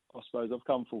 I suppose I've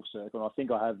come full circle. I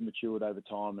think I have matured over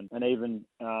time, and even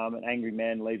an angry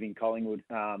man leaving Collingwood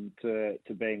to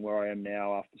being where I am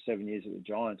now after 7 years at the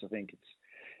Giants. I think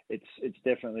it's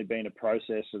definitely been a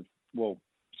process of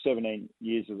 17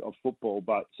 years of football,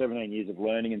 but 17 years of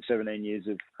learning and 17 years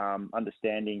of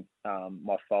understanding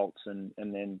my faults, and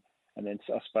then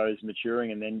I suppose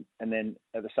maturing, and then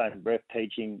at the same breath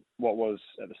teaching what was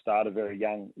at the start a very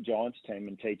young Giants team,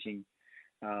 and teaching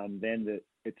then that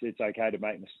it's okay to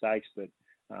make mistakes, but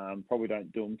probably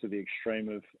don't do them to the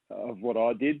extreme of what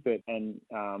I did. But then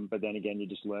again, you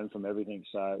just learn from everything.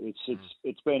 So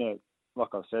it's been like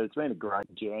I said, it's been a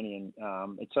great journey,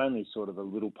 and it's only sort of a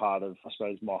little part of, I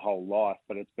suppose, my whole life,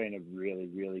 but it's been a really,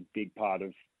 really big part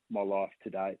of my life to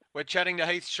date. We're chatting to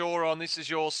Heath Shaw on This Is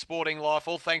Your Sporting Life,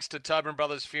 all thanks to Tobin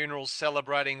Brothers Funerals,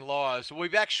 celebrating lives. We'll be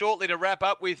back shortly to wrap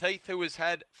up with Heath, who has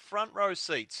had front row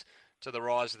seats to the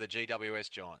rise of the GWS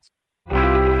Giants.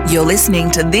 You're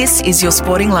listening to This Is Your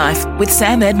Sporting Life with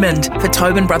Sam Edmund for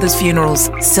Tobin Brothers Funerals,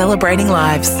 celebrating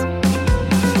lives.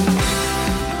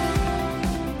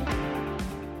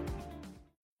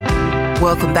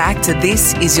 Welcome back to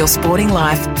This Is Your Sporting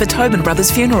Life for Tobin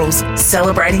Brothers Funerals,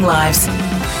 celebrating lives.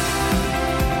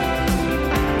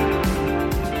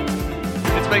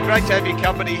 It's been great to have your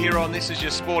company here on This Is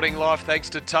Your Sporting Life, thanks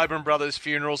to Tobin Brothers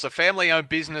Funerals, a family-owned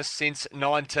business since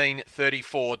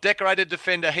 1934. Decorated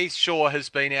defender Heath Shaw has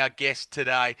been our guest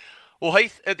today. Well,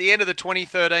 Heath, at the end of the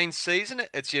 2013 season,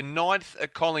 it's your 9th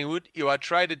at Collingwood. You are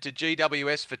traded to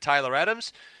GWS for Taylor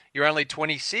Adams. You're only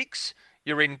 26.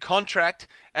 You're in contract,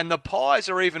 and the Pies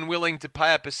are even willing to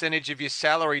pay a percentage of your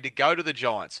salary to go to the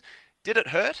Giants. Did it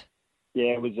hurt?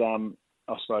 Yeah, it was.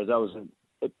 I suppose that was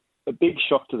a big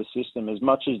shock to the system. As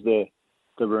much as the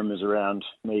rumours around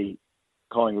me,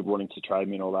 Collingwood wanting to trade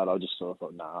me and all that, I just sort of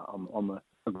thought, nah, I'm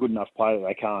a good enough player.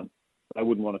 They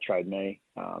wouldn't want to trade me,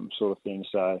 sort of thing.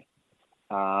 So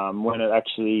when it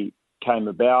actually came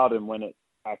about, and when it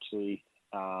actually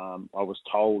I was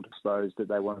told, I suppose, that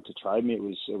they wanted to trade me, it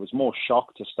was more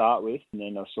shock to start with, and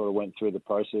then I sort of went through the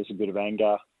process, a bit of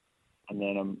anger, and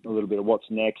then a little bit of what's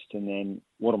next, and then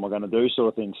what am I going to do, sort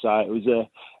of thing. So it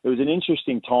was an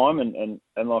interesting time, and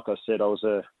like I said, I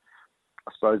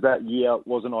suppose that year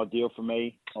wasn't ideal for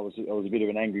me. I was a bit of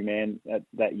an angry man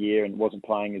that year, and wasn't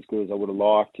playing as good as I would have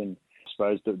liked, and I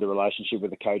suppose the relationship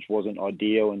with the coach wasn't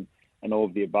ideal, and and all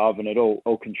of the above, and it all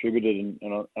contributed.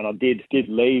 And I did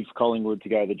leave Collingwood to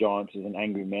go to the Giants as an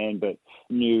angry man, but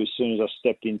knew as soon as I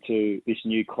stepped into this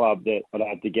new club that I'd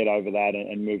have to get over that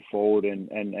and move forward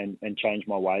and change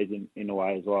my ways in a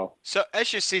way as well. So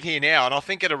as you sit here now, and I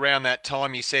think at around that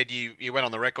time you said you went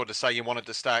on the record to say you wanted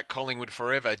to stay at Collingwood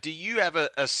forever, do you have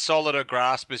a solider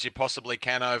grasp as you possibly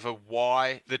can over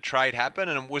why the trade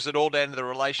happened? And was it all down to the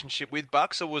relationship with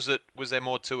Bucks, or was there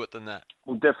more to it than that?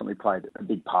 Well, definitely played a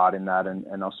big part in that,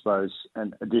 and I suppose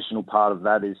an additional part of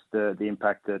that is the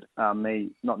impact that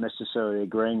me not necessarily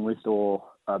agreeing with or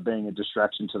being a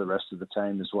distraction to the rest of the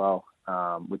team as well,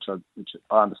 which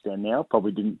I understand now.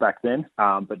 Probably didn't back then,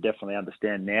 but definitely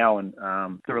understand now. And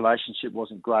the relationship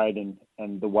wasn't great,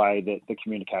 and the way that the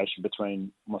communication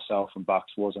between myself and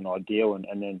Bucks wasn't ideal.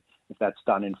 And then if that's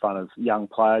done in front of young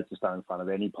players, it's done in front of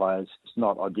any players, it's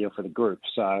not ideal for the group.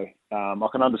 So I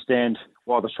can understand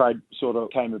why the trade sort of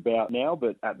came about now,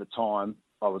 but at the time,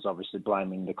 I was obviously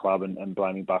blaming the club and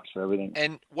blaming Bucks for everything.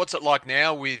 And what's it like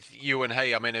now with you and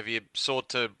he? I mean, have you sought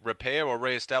to repair or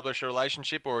re-establish a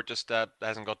relationship, or it just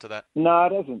hasn't got to that? No,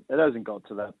 it hasn't. It hasn't got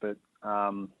to that. But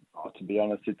to be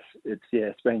honest,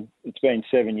 it's been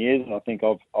 7 years, and I think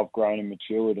I've grown and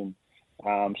matured and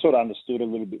sort of understood a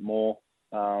little bit more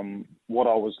what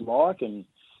I was like and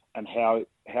how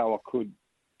I could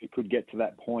get to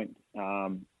that point.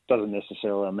 Doesn't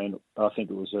necessarily mean I think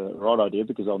it was a right idea,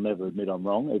 because I'll never admit I'm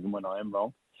wrong, even when I am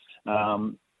wrong,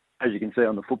 as you can see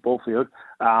on the football field.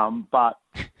 But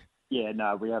yeah,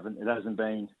 no, we haven't. It hasn't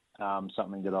been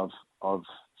something that I've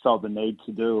felt the need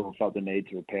to do or felt the need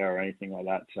to repair or anything like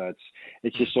that. So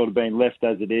it's just sort of been left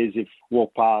as it is. If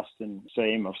walk past and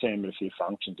see him, I've seen him at a few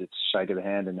functions, it's shake of the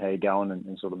hand and how you going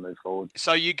and sort of move forward.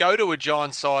 So you go to a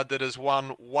Giants side that has won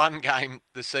one game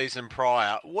the season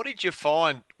prior. What did you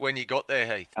find when you got there,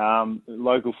 Heath?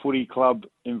 Local footy club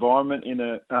environment in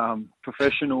a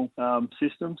professional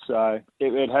system. So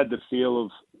it had the feel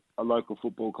of a local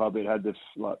football club. It had the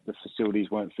facilities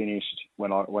weren't finished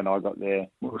when I got there.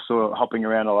 We were sort of hopping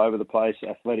around all over the place.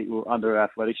 We were under an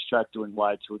athletics track doing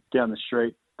weights down the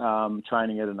street,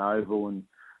 training at an oval, and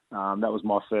that was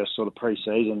my first sort of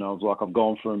pre-season. I was like, I've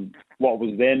gone from what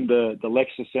was then the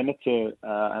Lexus Centre to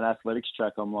an athletics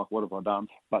track. I'm like, what have I done?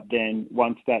 But then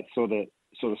once that sort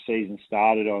of season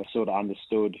started, I sort of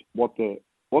understood what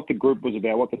the group was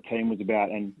about, what the team was about,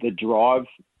 and the drive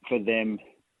for them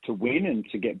to win and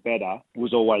to get better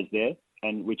was always there,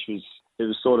 and it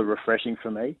was sort of refreshing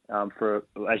for me,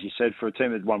 as you said, for a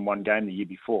team that won one game the year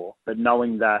before. But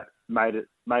knowing that made it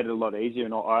a lot easier.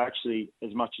 And I actually,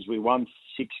 as much as we won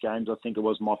 6 games, I think it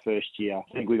was my first year, I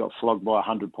think we got flogged by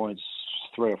 100 points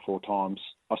 3 or 4 times.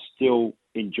 I still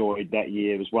enjoyed that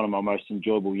year. It was one of my most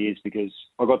enjoyable years because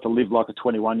I got to live like a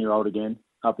 21-year-old again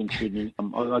up in Sydney. I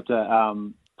got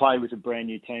to play with a brand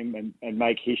new team and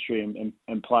make history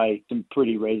and play some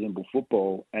pretty reasonable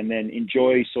football, and then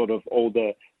enjoy sort of all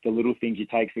the little things you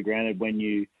take for granted when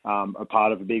you are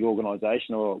part of a big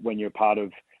organisation or when you're part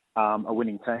of a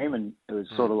winning team. And it was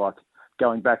sort of like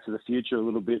going back to the future a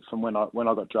little bit from when I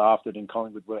got drafted and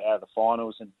Collingwood were out of the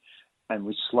finals, and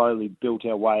we slowly built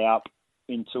our way up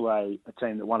into a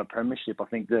team that won a premiership. I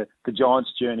think the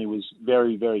Giants' journey was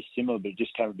very, very similar, but it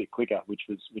just came a bit quicker, which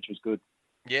was good.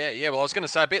 Yeah. Well, I was going to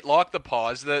say, a bit like the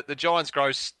Pies, the Giants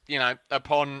grow,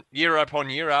 upon year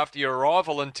after your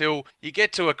arrival until you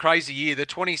get to a crazy year, the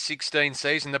 2016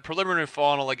 season, the preliminary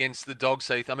final against the Dogs,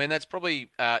 Heath. I mean, that's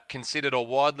probably considered or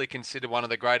widely considered one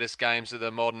of the greatest games of the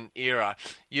modern era.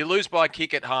 You lose by a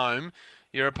kick at home.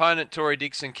 Your opponent, Tory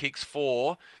Dixon, kicks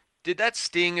 4. Did that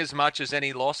sting as much as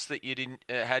any loss that you didn't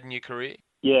had in your career?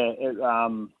 Yeah,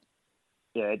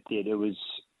 it did. It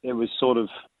was sort of.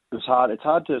 It was hard. It's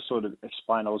hard to sort of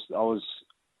explain.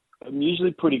 I'm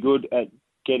usually pretty good at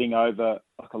getting over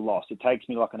like a loss. It takes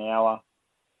me like an hour,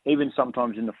 even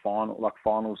sometimes in the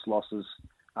finals losses.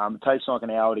 It takes like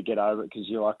an hour to get over it because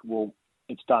you're like, well,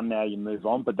 it's done now. You move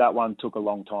on. But that one took a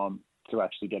long time to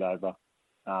actually get over.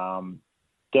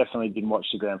 Definitely didn't watch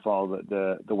the grand final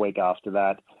the week after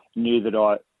that. Knew that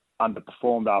I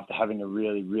underperformed after having a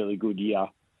really, really good year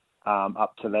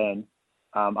up to then.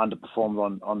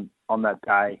 Underperformed on that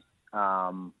day.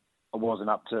 I wasn't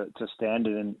up to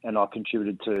standard, and I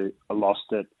contributed to a loss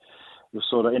that was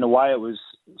sort of, in a way, it was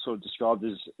sort of described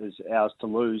as ours to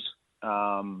lose.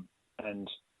 And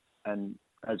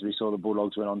as we saw, the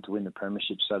Bulldogs went on to win the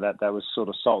premiership, so that was sort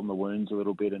of salt in the wounds a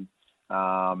little bit, and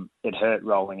it hurt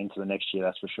rolling into the next year,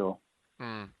 that's for sure.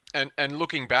 And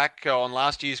looking back on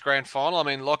last year's grand final, I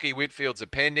mean, Lachie Whitfield's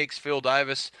appendix, Phil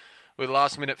Davis with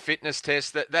last-minute fitness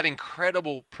tests. That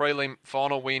incredible prelim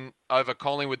final win over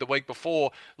Collingwood the week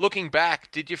before. Looking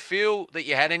back, did you feel that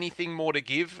you had anything more to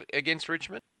give against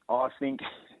Richmond? I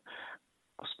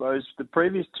suppose the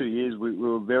previous 2 years we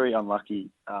were very unlucky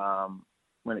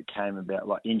when it came about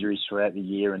like injuries throughout the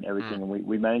year and everything, and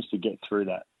we managed to get through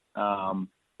that.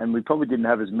 And we probably didn't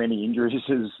have as many injuries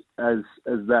as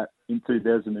that in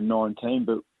 2019,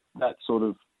 but that sort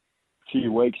of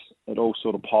few weeks it all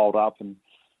sort of piled up and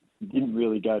didn't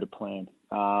really go to plan.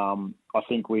 I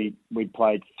think we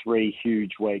played 3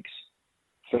 huge weeks.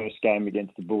 First game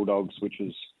against the Bulldogs, which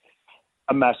was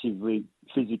a massively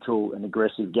physical and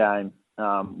aggressive game,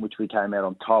 which we came out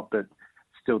on top, but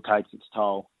still takes its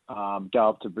toll. Go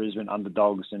up to Brisbane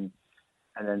underdogs and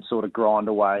then sort of grind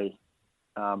away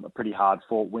a pretty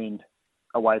hard-fought win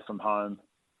away from home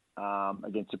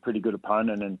against a pretty good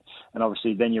opponent, and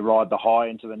obviously then you ride the high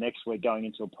into the next week going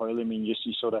into a prelim, and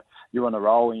you're on a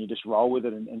roll and you just roll with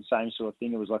it, and same sort of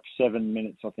thing. It was like 7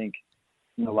 minutes, I think,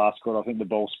 in the last quarter. I think the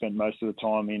ball spent most of the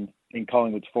time in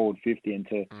Collingwood's forward 50, and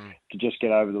to just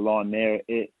get over the line there,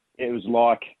 it was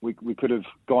like we could have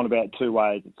gone about 2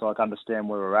 ways. It's like understand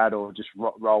where we're at or just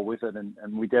roll with it, and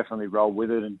we definitely rolled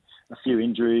with it, and a few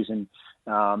injuries, and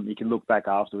you can look back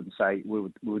afterwards and say we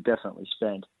were definitely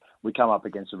spent. We come up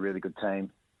against a really good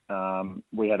team.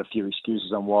 We had a few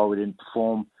excuses on why we didn't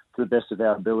perform to the best of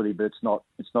our ability, but it's not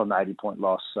an 80-point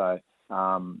loss. So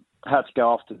hats go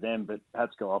off to them, but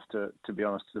hats go off to be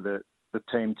honest, to the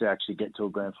team to actually get to a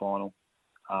grand final,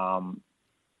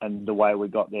 and the way we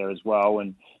got there as well.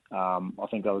 And I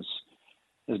think I was,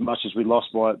 as much as we lost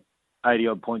by 80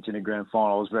 odd points in a grand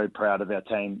final, I was very proud of our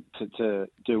team to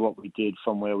do what we did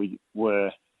from where we were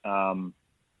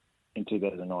in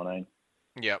 2019.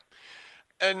 Yep.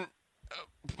 And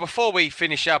before we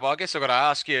finish up, I guess I've got to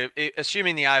ask you,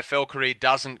 assuming the AFL career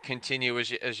doesn't continue as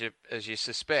you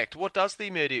suspect, what does the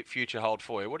immediate future hold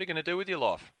for you? What are you going to do with your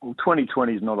life? Well,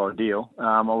 2020 is not ideal.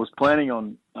 I was planning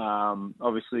on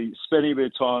obviously spending a bit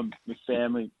of time with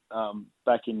family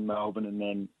back in Melbourne, and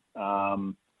then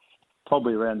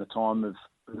probably around the time of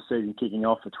the season kicking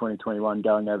off for 2021,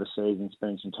 going overseas and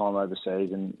spending some time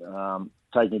overseas, and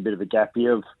taking a bit of a gap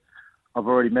year. I've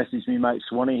already messaged me mate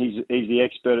Swanee. He's the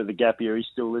expert at the gap year. He's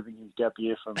still living his gap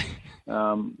year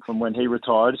from when he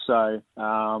retired. So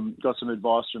got some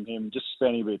advice from him. Just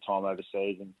spending a bit of time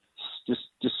overseas and just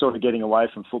sort of getting away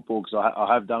from football, because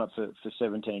I have done it for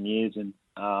 17 years, and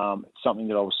it's something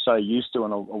that I was so used to,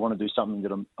 and I want to do something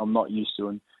that I'm not used to,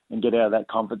 and get out of that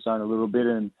comfort zone a little bit,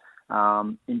 and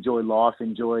enjoy life.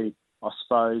 Enjoy, I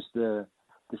suppose, the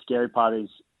scary part is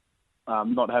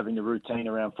not having a routine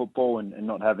around football, and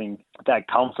not having that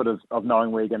comfort of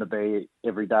knowing where you're going to be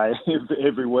every day,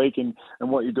 every week, and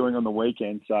what you're doing on the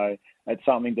weekend. So it's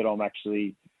something that I'm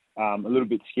actually a little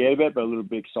bit scared about, but a little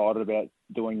bit excited about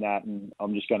doing that. And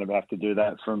I'm just going to have to do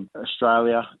that from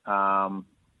Australia.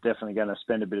 Definitely going to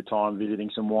spend a bit of time visiting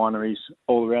some wineries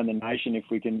all around the nation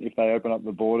if they open up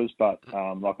the borders. But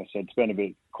like I said, spend a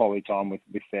bit of quality time with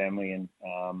family and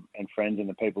friends and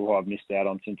the people who I've missed out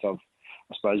on since I've,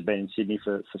 I suppose, been in Sydney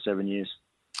for 7 years.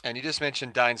 And you just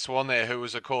mentioned Dane Swan there, who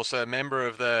was, of course, a member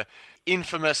of the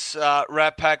infamous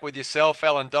Rat Pack with yourself,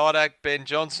 Alan Didak, Ben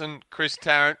Johnson, Chris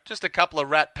Tarrant. Just a couple of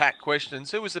Rat Pack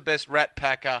questions. Who was the best Rat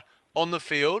Packer on the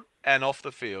field and off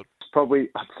the field? Probably,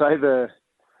 I'd say the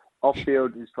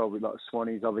off-field is probably like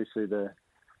Swanee's obviously the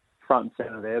front and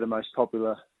centre there, the most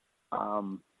popular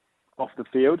off the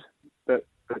field. But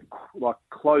like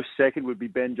close second would be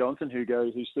Ben Johnson, who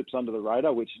slips under the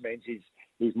radar, which means he's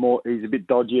a bit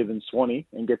dodgier than Swanee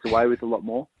and gets away with a lot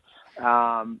more.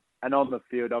 And on the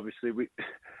field, obviously,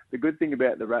 the good thing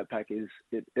about the Rat Pack is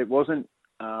it wasn't,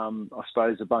 I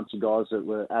suppose, a bunch of guys that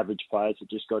were average players that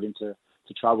just got into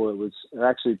trouble. It was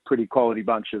actually a pretty quality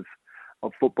bunch of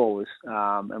footballers,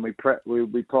 and we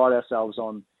pride ourselves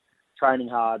on training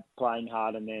hard, playing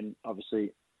hard, and then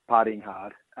obviously partying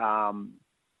hard.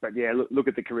 But yeah, look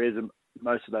at the careers of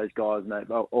most of those guys, and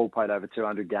they've all played over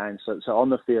 200 games. So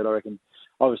on the field, I reckon,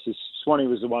 obviously Swanee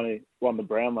was the one who won the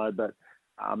Brownlow, but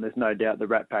there's no doubt the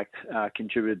Rat Pack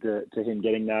contributed to him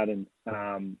getting that. And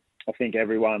I think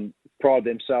everyone pride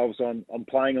themselves on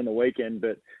playing on the weekend,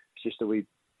 but it's just that we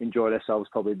enjoyed ourselves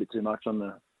probably a bit too much on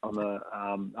the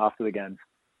after the games.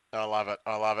 I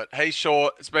love it. Hey, Shaw,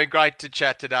 it's been great to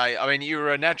chat today. I mean,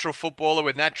 you're a natural footballer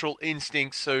with natural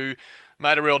instincts who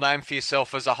made a real name for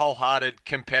yourself as a wholehearted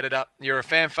competitor. You're a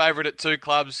fan favourite at 2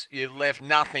 clubs. You left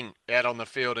nothing out on the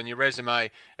field, and your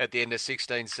resume at the end of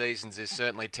 16 seasons is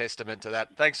certainly testament to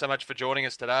that. Thanks so much for joining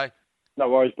us today. No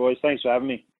worries, boys. Thanks for having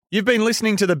me. You've been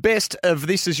listening to the best of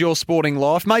This Is Your Sporting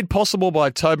Life, made possible by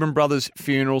Tobin Brothers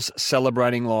Funerals,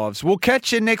 celebrating lives. We'll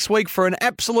catch you next week for an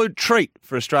absolute treat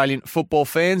for Australian football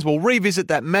fans. We'll revisit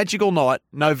that magical night,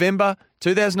 November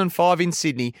 2005 in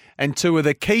Sydney, and two of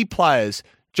the key players,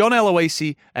 John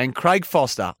Aloisi and Craig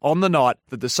Foster, on the night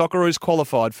that the Socceroos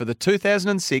qualified for the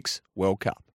 2006 World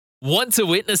Cup. Want to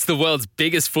witness the world's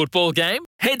biggest football game?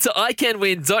 Head to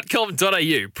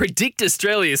iCanWin.com.au, predict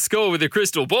Australia's score with a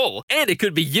crystal ball, and it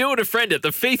could be you and a friend at the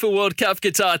FIFA World Cup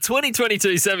Qatar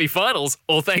 2022 semi-finals,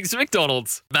 all thanks to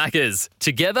McDonald's. Maccas,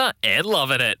 together and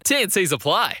loving it. TNCs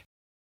apply.